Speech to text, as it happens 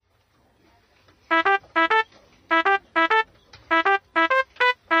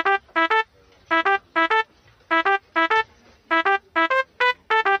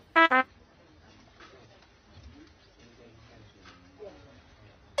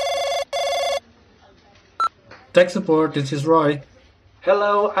Tech support, this is Roy.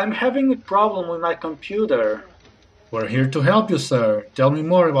 Hello, I'm having a problem with my computer. We're here to help you, sir. Tell me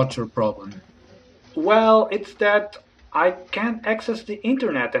more about your problem. Well, it's that I can't access the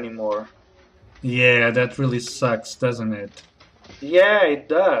internet anymore. Yeah, that really sucks, doesn't it? Yeah, it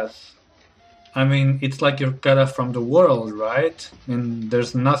does. I mean, it's like you're cut off from the world, right? And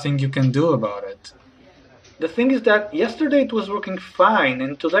there's nothing you can do about it. The thing is that yesterday it was working fine,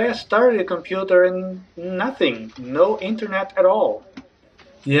 and today I started the computer and nothing. No internet at all.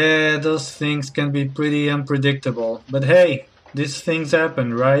 Yeah, those things can be pretty unpredictable. But hey, these things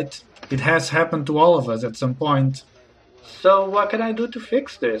happen, right? It has happened to all of us at some point. So, what can I do to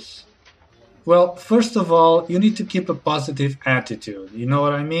fix this? Well, first of all, you need to keep a positive attitude. You know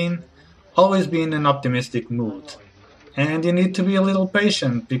what I mean? Always be in an optimistic mood. And you need to be a little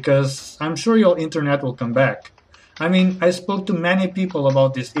patient because I'm sure your internet will come back. I mean, I spoke to many people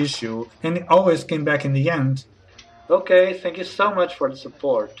about this issue and it always came back in the end. Okay, thank you so much for the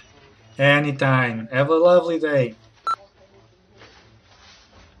support. Anytime. Have a lovely day.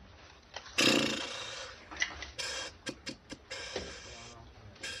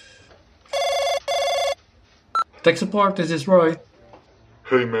 Tech support, this is Roy.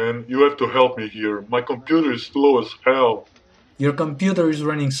 Hey man, you have to help me here. My computer is slow as hell. Your computer is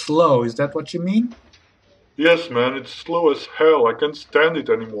running slow, is that what you mean? Yes man, it's slow as hell. I can't stand it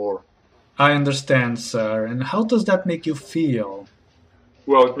anymore. I understand, sir. And how does that make you feel?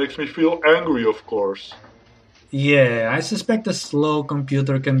 Well, it makes me feel angry, of course. Yeah, I suspect a slow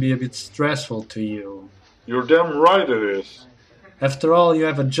computer can be a bit stressful to you. You're damn right it is. After all, you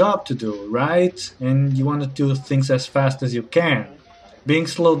have a job to do, right? And you want to do things as fast as you can. Being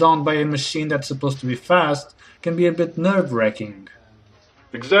slowed down by a machine that's supposed to be fast can be a bit nerve-wracking.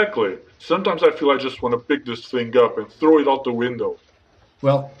 Exactly. Sometimes I feel I just want to pick this thing up and throw it out the window.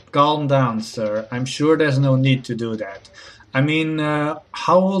 Well, calm down, sir. I'm sure there's no need to do that. I mean,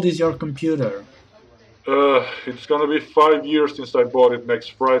 how old is your computer? It's gonna be 5 years since I bought it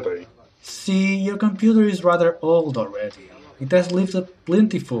next Friday. See, your computer is rather old already. It has lived a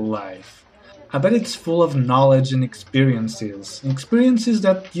plentiful life. I bet it's full of knowledge and experiences. Experiences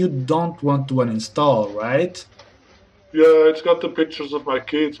that you don't want to uninstall, right? Yeah, it's got the pictures of my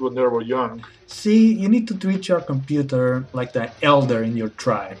kids when they were young. See, you need to treat your computer like the elder in your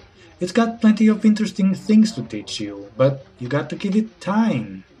tribe. It's got plenty of interesting things to teach you, but you got to give it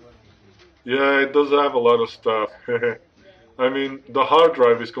time. Yeah, it does have a lot of stuff. I mean, the hard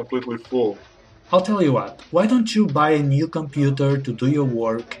drive is completely full. I'll tell you what, why don't you buy a new computer to do your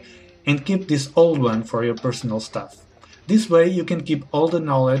work and keep this old one for your personal stuff? This way you can keep all the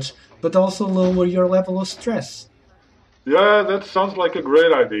knowledge but also lower your level of stress. Yeah, that sounds like a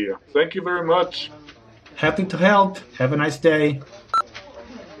great idea. Thank you very much. Happy to help. Have a nice day.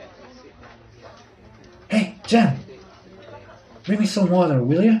 Hey, Jen, bring me some water,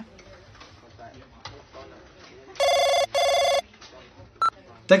 will you?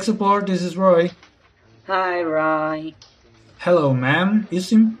 Tech support, this is Roy. Hi, Roy. Hello, ma'am. You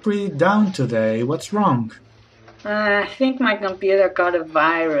seem pretty down today. What's wrong? I think my computer got a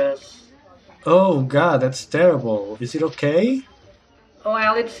virus. Oh, God, that's terrible. Is it okay?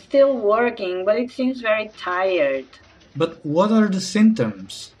 Well, it's still working, but it seems very tired. But what are the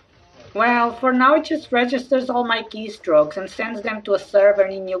symptoms? Well, for now it just registers all my keystrokes and sends them to a server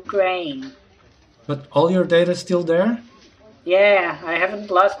in Ukraine. But all your data's still there? Yeah, I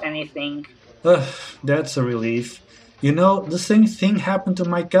haven't lost anything. Ugh, that's a relief. You know, the same thing happened to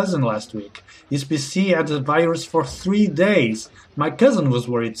my cousin last week. His PC had the virus for 3 days. My cousin was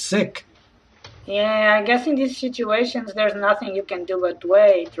worried sick. Yeah, I guess in these situations there's nothing you can do but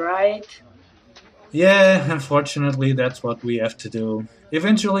wait, right? Yeah, unfortunately, that's what we have to do.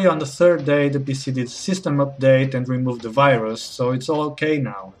 Eventually, on the third day, the PC did system update and removed the virus, so it's all okay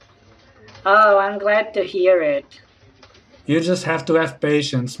now. Oh, I'm glad to hear it. You just have to have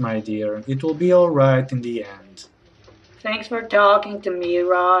patience, my dear. It will be alright in the end. Thanks for talking to me,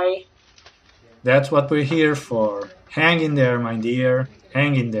 Roy. That's what we're here for. Hang in there, my dear.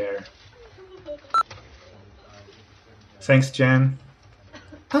 Hang in there. Thanks, Jen.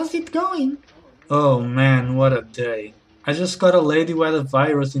 How's it going? Oh man, what a day. I just got a lady who had a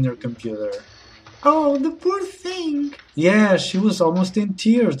virus in her computer. Oh, the poor thing. Yeah, she was almost in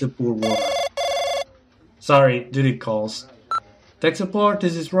tears, the poor woman. Sorry, duty calls. Tech support,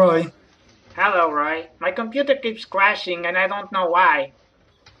 this is Roy. Hello, Roy. My computer keeps crashing and I don't know why.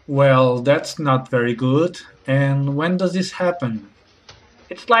 Well, that's not very good. And when does this happen?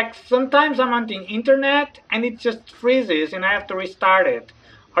 It's like sometimes I'm on the internet and it just freezes and I have to restart it.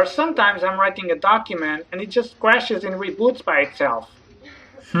 Or sometimes I'm writing a document and it just crashes and reboots by itself.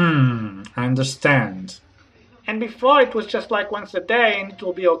 I understand. And before it was just like once a day and it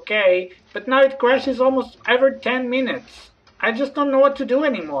will be okay, but now it crashes almost every 10 minutes. I just don't know what to do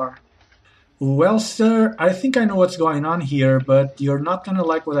anymore. Well, sir, I think I know what's going on here, but you're not gonna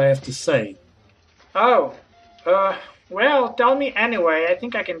like what I have to say. Oh, well, tell me anyway, I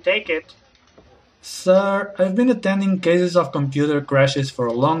think I can take it. Sir, I've been attending cases of computer crashes for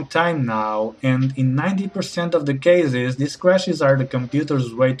a long time now, and in 90% of the cases, these crashes are the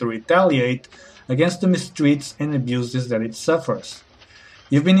computer's way to retaliate against the mistreats and abuses that it suffers.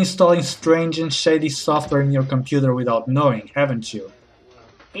 You've been installing strange and shady software in your computer without knowing, haven't you?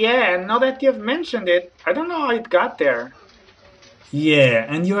 Yeah, and now that you've mentioned it, I don't know how it got there. Yeah,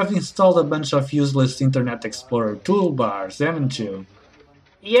 and you have installed a bunch of useless Internet Explorer toolbars, haven't you?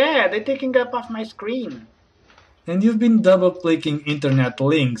 Yeah, they're taking up off my screen. And you've been double-clicking internet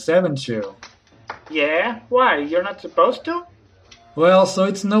links, haven't you? Yeah? Why? You're not supposed to? Well, so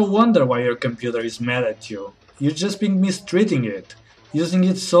it's no wonder why your computer is mad at you. You've just been mistreating it, using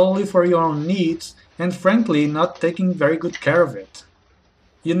it solely for your own needs, and frankly, not taking very good care of it.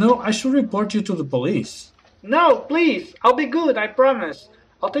 You know, I should report you to the police. No, please, I'll be good, I promise.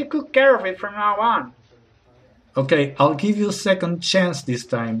 I'll take good care of it from now on. Okay, I'll give you a second chance this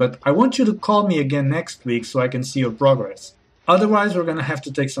time, but I want you to call me again next week so I can see your progress. Otherwise, we're gonna have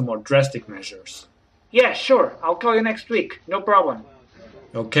to take some more drastic measures. Yeah, sure, I'll call you next week, no problem.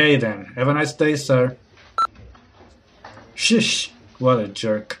 Okay then, have a nice day, sir. Shish, what a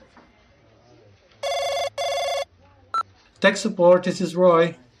jerk. Tech support, this is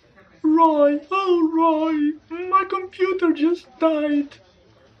Roy. Roy, oh Roy, my computer just died.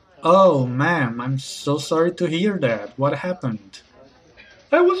 Oh, ma'am, I'm so sorry to hear that. What happened?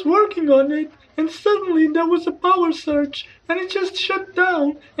 I was working on it, and suddenly there was a power surge, and it just shut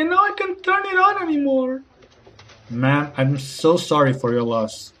down, and now I can't turn it on anymore. Ma'am, I'm so sorry for your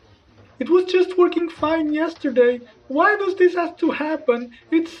loss. It was just working fine yesterday. Why does this have to happen?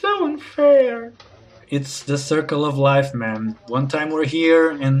 It's so unfair. It's the circle of life, ma'am. One time we're here,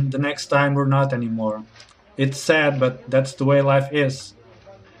 and the next time we're not anymore. It's sad, but that's the way life is.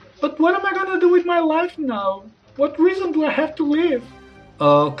 But what am I gonna do with my life now? What reason do I have to live?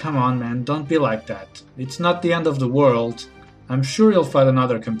 Oh, come on, man, don't be like that. It's not the end of the world. I'm sure you'll find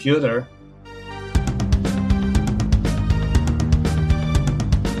another computer.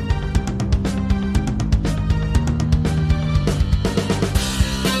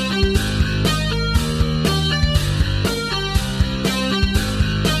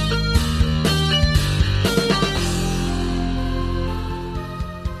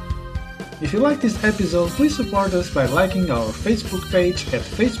 If you like this episode, please support us by liking our Facebook page at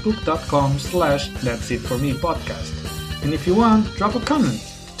facebook.com/that'sitformepodcast. And if you want, drop a comment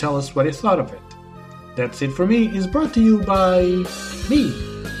to tell us what you thought of it. That's It For Me is brought to you by me.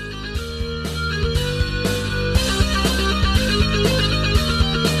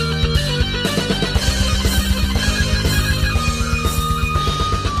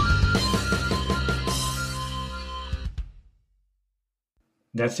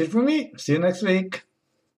 That's it for me. See you next week.